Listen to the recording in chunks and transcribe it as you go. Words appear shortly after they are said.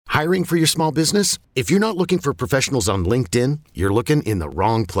Hiring for your small business? If you're not looking for professionals on LinkedIn, you're looking in the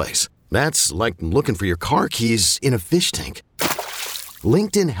wrong place. That's like looking for your car keys in a fish tank.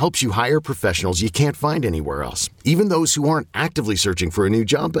 LinkedIn helps you hire professionals you can't find anywhere else, even those who aren't actively searching for a new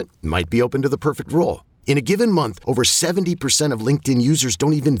job but might be open to the perfect role. In a given month, over 70% of LinkedIn users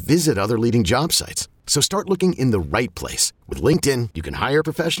don't even visit other leading job sites. So start looking in the right place. With LinkedIn, you can hire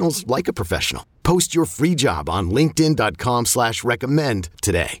professionals like a professional. Post your free job on linkedin.com/recommend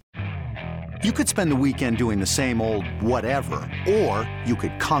today. You could spend the weekend doing the same old whatever, or you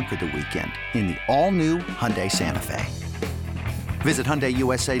could conquer the weekend in the all-new Hyundai Santa Fe. Visit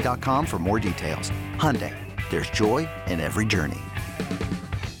HyundaiUSA.com for more details. Hyundai, there's joy in every journey.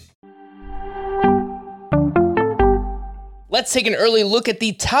 Let's take an early look at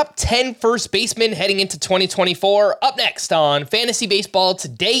the top 10 first basemen heading into 2024. Up next on Fantasy Baseball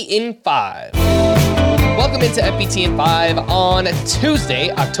Today in 5. Welcome into FBT in 5 on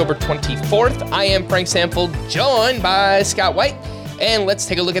Tuesday, October 24th. I am Frank Sample, joined by Scott White. And let's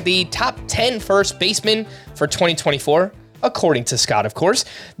take a look at the top 10 first basemen for 2024. According to Scott, of course.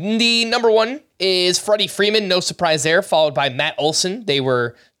 The number one is Freddie Freeman, no surprise there, followed by Matt Olson. They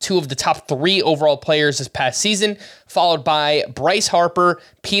were two of the top 3 overall players this past season, followed by Bryce Harper,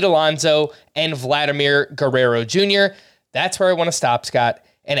 Pete Alonso, and Vladimir Guerrero Jr. That's where I want to stop, Scott,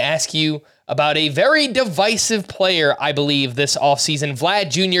 and ask you about a very divisive player, I believe, this offseason. Vlad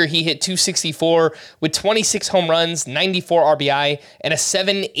Jr., he hit .264 with 26 home runs, 94 RBI, and a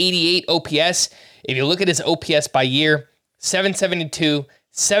 .788 OPS. If you look at his OPS by year, 772,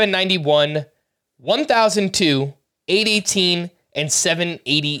 791, 1002, 818, and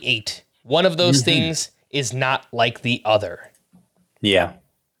 788. One of those things is not like the other. Yeah.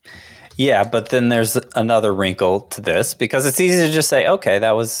 Yeah, but then there's another wrinkle to this because it's easy to just say, okay,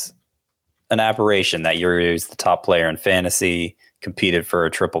 that was an aberration that year. He was the top player in fantasy, competed for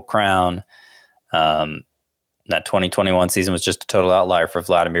a triple crown. That 2021 season was just a total outlier for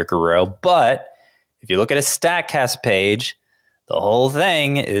Vladimir Guerrero. But if you look at his StatCast page, the whole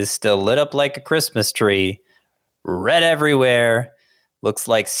thing is still lit up like a Christmas tree, red everywhere. Looks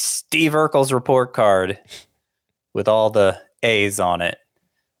like Steve Urkel's report card with all the A's on it.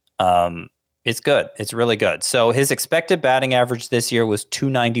 It's good. It's really good. So his expected batting average this year was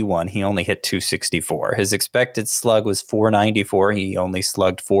 .291. He only hit .264. His expected slug was .494. He only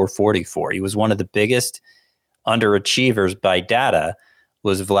slugged .444. He was one of the biggest underachievers by data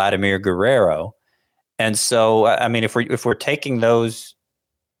was Vladimir Guerrero. And so, I mean, if we're taking those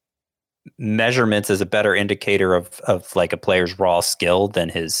measurements as a better indicator of like a player's raw skill than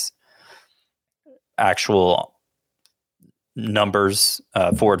his actual numbers,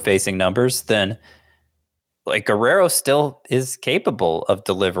 forward-facing numbers, then like Guerrero still is capable of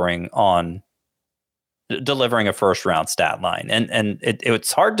delivering a first-round stat line. And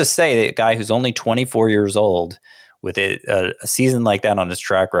it's hard to say that a guy who's only 24 years old with a season like that on his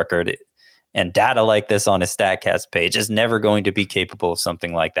track record and data like this on his StatCast page is never going to be capable of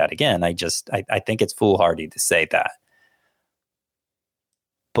something like that again. I think it's foolhardy to say that.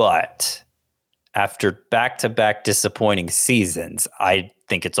 But after back-to-back disappointing seasons, I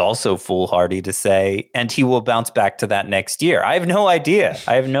think it's also foolhardy to say, and he will bounce back to that next year. I have no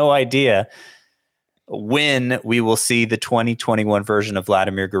idea. When we will see the 2021 version of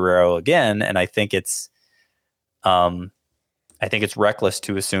Vladimir Guerrero again, and I think it's reckless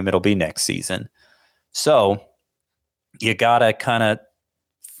to assume it'll be next season. So you gotta kind of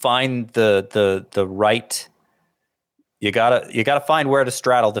find the right. You gotta find where to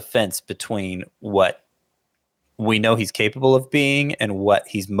straddle the fence between what we know he's capable of being and what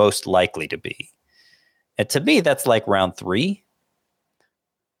he's most likely to be. And to me, that's like round 3.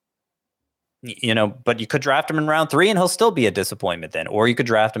 But you could draft him in round 3 and he'll still be a disappointment then. Or you could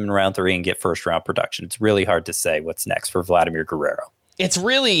draft him in round 3 and get first round production. It's really hard to say what's next for Vladimir Guerrero. It's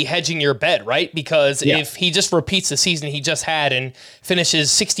really hedging your bet, right? Because if he just repeats the season he just had and finishes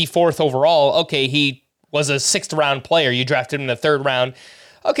 64th overall, okay, he was a 6th round player. You drafted him in the 3rd round.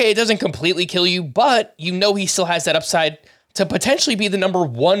 Okay, it doesn't completely kill you, but you know he still has that upside to potentially be the number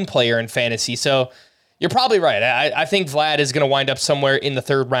 1 player in fantasy. So you're probably right. I think Vlad is going to wind up somewhere in the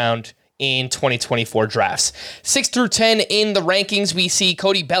 3rd round in 2024 drafts. 6 through 10 in the rankings, we see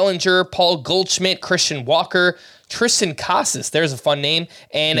Cody Bellinger, Paul Goldschmidt, Christian Walker, Tristan Casas, there's a fun name,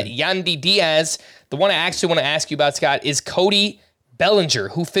 and Yandy Diaz. The one I actually want to ask you about, Scott, is Cody Bellinger,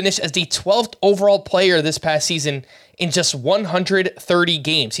 who finished as the 12th overall player this past season in just 130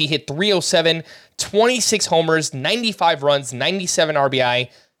 games. He hit .307, 26 homers, 95 runs, 97 RBI,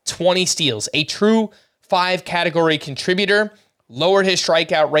 20 steals. A true 5-category contributor. Lowered his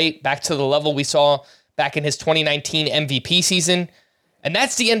strikeout rate back to the level we saw back in his 2019 MVP season. And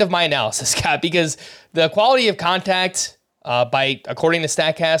that's the end of my analysis, Scott, because the quality of contact, according to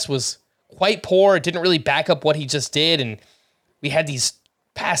StatCast, was quite poor. It didn't really back up what he just did. And we had these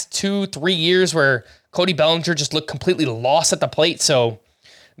past 2-3 years where Cody Bellinger just looked completely lost at the plate. So,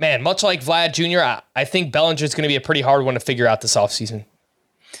 man, much like Vlad Jr., I think Bellinger is going to be a pretty hard one to figure out this offseason.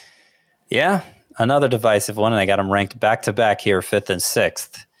 Yeah, another divisive one, and I got him ranked back-to-back here, 5th and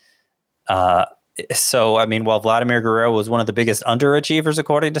 6th. So, I mean, while Vladimir Guerrero was one of the biggest underachievers,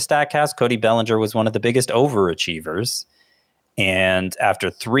 according to StatCast, Cody Bellinger was one of the biggest overachievers. And after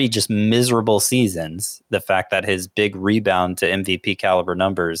 3 just miserable seasons, the fact that his big rebound to MVP caliber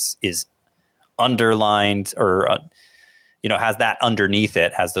numbers is underlined or, has that underneath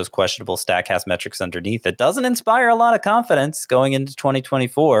it, has those questionable StatCast metrics underneath it, doesn't inspire a lot of confidence going into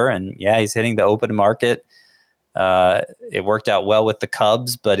 2024. And yeah, he's hitting the open market. It worked out well with the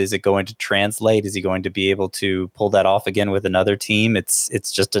Cubs, but is it going to translate? Is he going to be able to pull that off again with another team?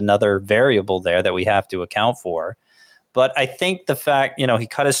 It's just another variable there that we have to account for. But I think the fact, he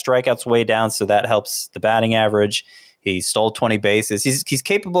cut his strikeouts way down, so that helps the batting average. He stole 20 bases. He's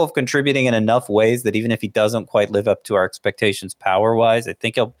capable of contributing in enough ways that even if he doesn't quite live up to our expectations power-wise, I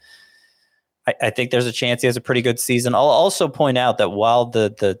think there's a chance he has a pretty good season. I'll also point out that while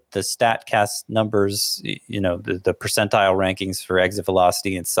the StatCast numbers, the percentile rankings for exit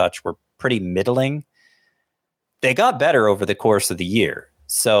velocity and such were pretty middling, they got better over the course of the year.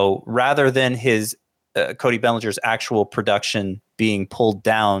 So rather than his Cody Bellinger's actual production being pulled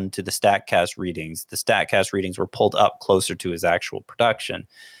down to the StatCast readings were pulled up closer to his actual production.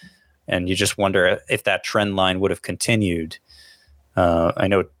 And you just wonder if that trend line would have continued. I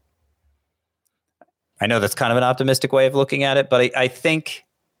know that's kind of an optimistic way of looking at it, but I think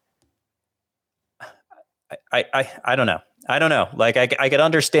I don't know. I don't know. Like I could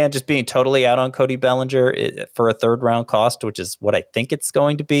understand just being totally out on Cody Bellinger for a 3rd round cost, which is what I think it's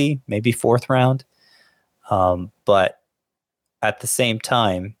going to be, maybe 4th round. But at the same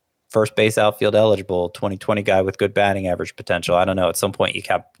time, first base outfield eligible, 2020 guy with good batting average potential. I don't know. At some point, you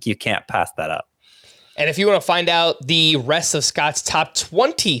can't pass that up. And if you want to find out the rest of Scott's top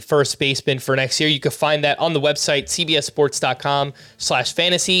 20 first basemen for next year, you can find that on the website,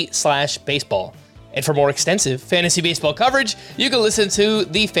 cbssports.com/fantasy/baseball. And for more extensive fantasy baseball coverage, you can listen to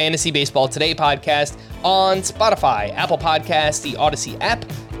the Fantasy Baseball Today podcast on Spotify, Apple Podcasts, the Odyssey app,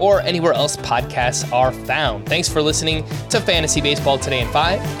 or anywhere else podcasts are found. Thanks for listening to Fantasy Baseball Today in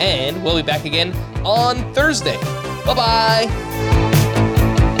 5, and we'll be back again on Thursday. Bye-bye.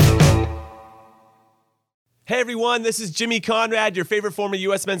 Hey everyone, this is Jimmy Conrad, your favorite former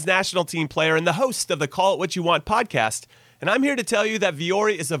U.S. men's national team player and the host of the Call It What You Want podcast. And I'm here to tell you that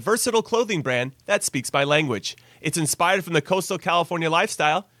Vuori is a versatile clothing brand that speaks my language. It's inspired from the coastal California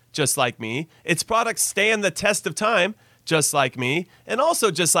lifestyle, just like me. Its products stand the test of time, just like me. And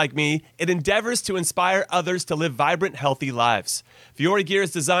also just like me, it endeavors to inspire others to live vibrant, healthy lives. Vuori gear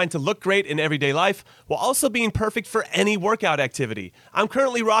is designed to look great in everyday life while also being perfect for any workout activity. I'm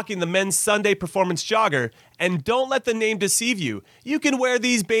currently rocking the men's Sunday Performance Jogger, and don't let the name deceive you. You can wear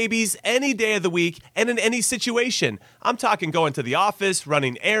these babies any day of the week and in any situation. I'm talking going to the office,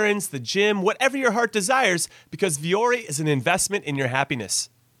 running errands, the gym, whatever your heart desires, because Vuori is an investment in your happiness.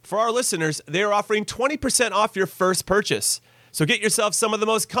 For our listeners, they are offering 20% off your first purchase. So get yourself some of the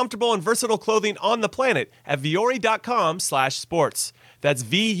most comfortable and versatile clothing on the planet at vuori.com/sports. That's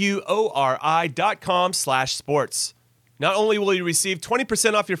VUORI.com/sports. Not only will you receive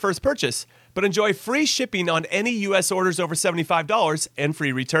 20% off your first purchase, but enjoy free shipping on any U.S. orders over $75 and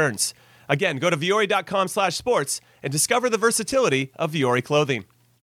free returns. Again, go to vuori.com/sports and discover the versatility of Vuori clothing.